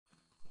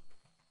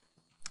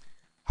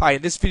Hi,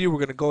 in this video we're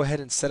going to go ahead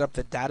and set up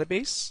the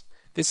database.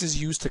 This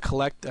is used to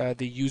collect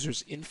the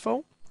user's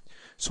info.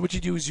 So what you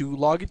do is you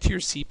log into your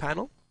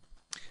cPanel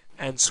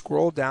and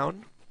scroll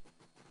down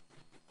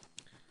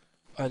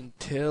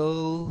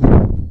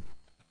until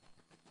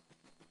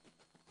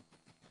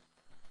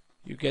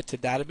you get to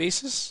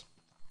databases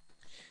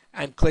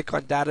and click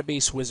on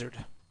Database Wizard.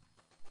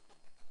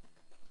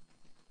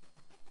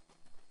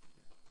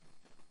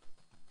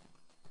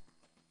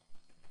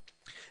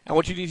 And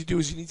what you need to do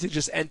is you need to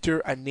just enter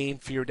a name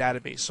for your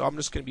database. So I'm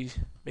just going to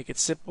make it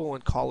simple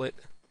and call it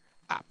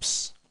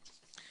apps.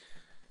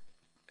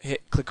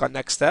 Click on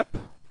next step.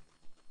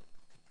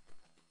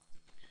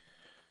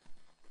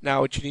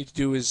 Now what you need to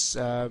do is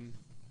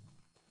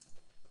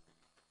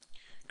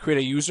create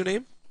a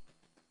username.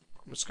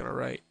 I'm just going to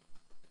write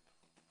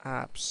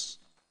apps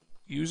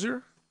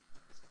user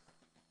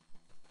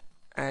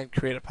and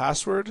create a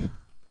password.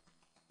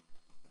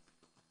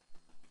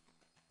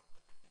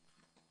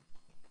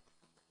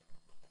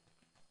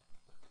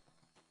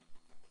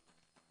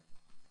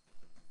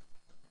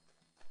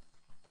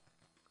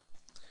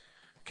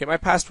 Okay, my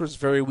password is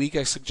very weak.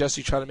 I suggest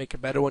you try to make a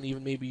better one,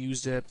 even maybe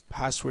use the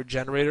password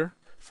generator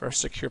for a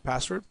secure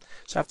password.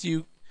 So after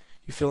you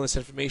fill in this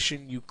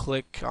information, you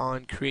click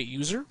on Create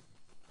User.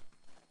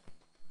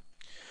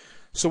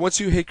 So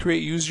once you hit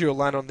Create User, you'll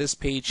land on this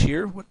page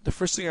here. The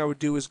first thing I would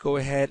do is go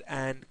ahead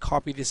and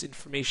copy this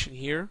information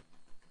here,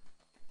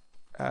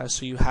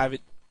 so you have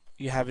it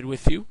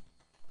with you.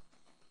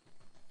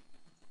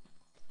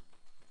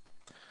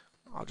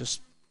 I'll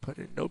just put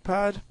it in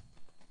Notepad.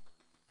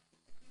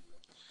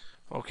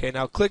 Okay,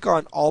 now click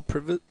on all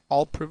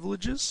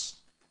privileges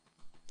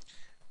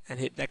and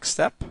hit next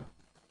step.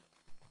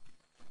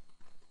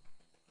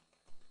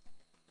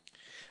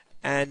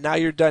 And now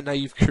you're done. Now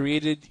you've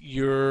created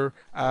the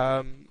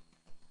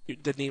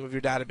name of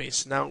your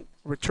database. Now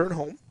return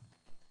home.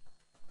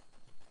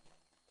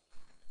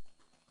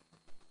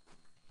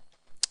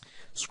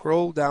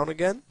 Scroll down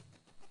again.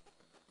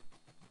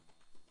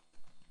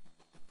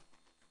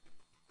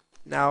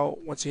 Now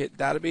once you hit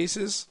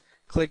databases,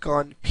 click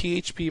on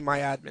PHP My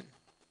Admin.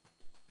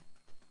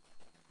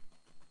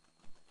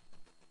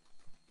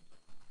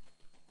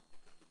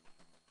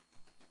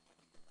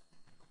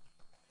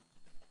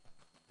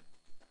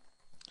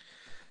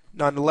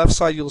 Now on the left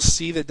side you'll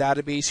see the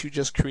database you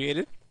just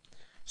created,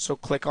 so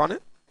click on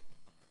it.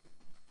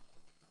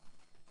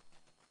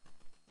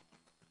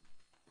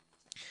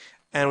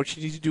 And what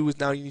you need to do is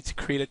now you need to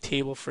create a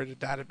table for the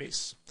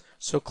database.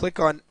 So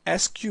click on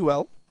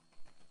SQL.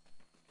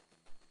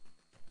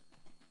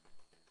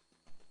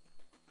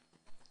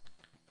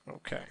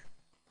 Okay.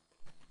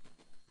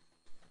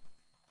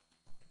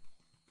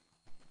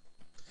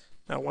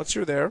 Now once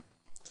you're there,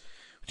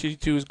 what you need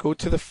to do is go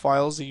to the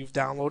files that you've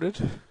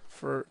downloaded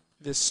for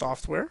this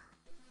software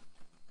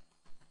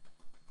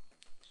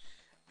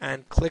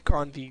and click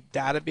on the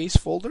database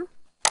folder,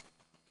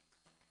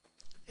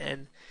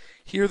 and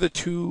here are the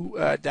two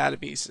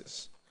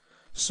databases.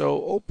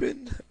 So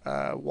open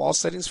wall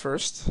settings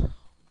first,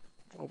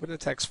 open a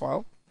text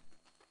file,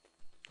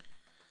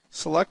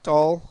 select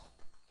all,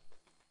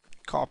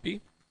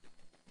 copy,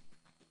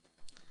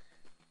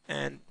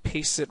 and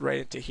paste it right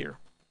into here.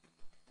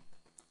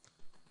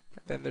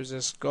 And then there's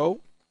this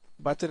go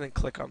button and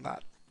click on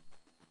that.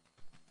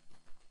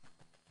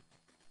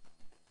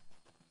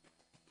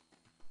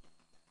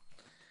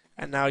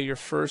 And now your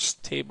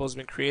first table has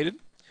been created.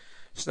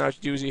 So now what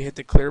you do is you hit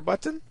the clear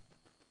button,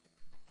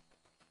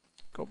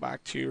 go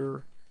back to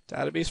your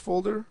database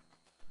folder,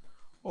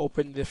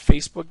 open the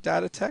Facebook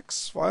data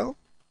text file,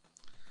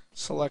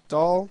 select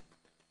all,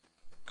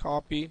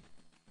 copy,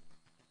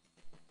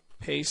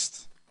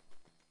 paste,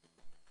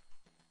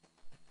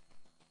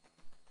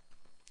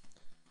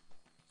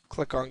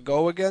 click on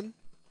go again,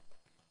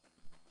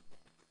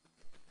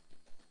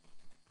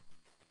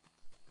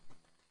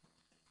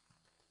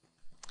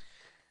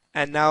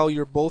 and now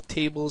your both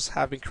tables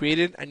have been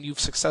created and you've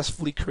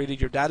successfully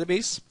created your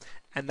database,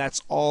 and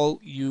that's all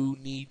you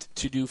need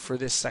to do for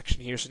this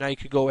section here. So now you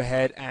could go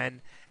ahead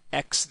and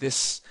X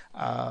this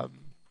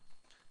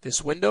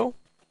this window,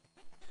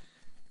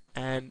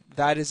 and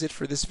that is it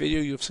for this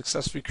video. You have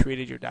successfully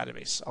created your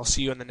database. I'll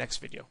see you in the next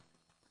video.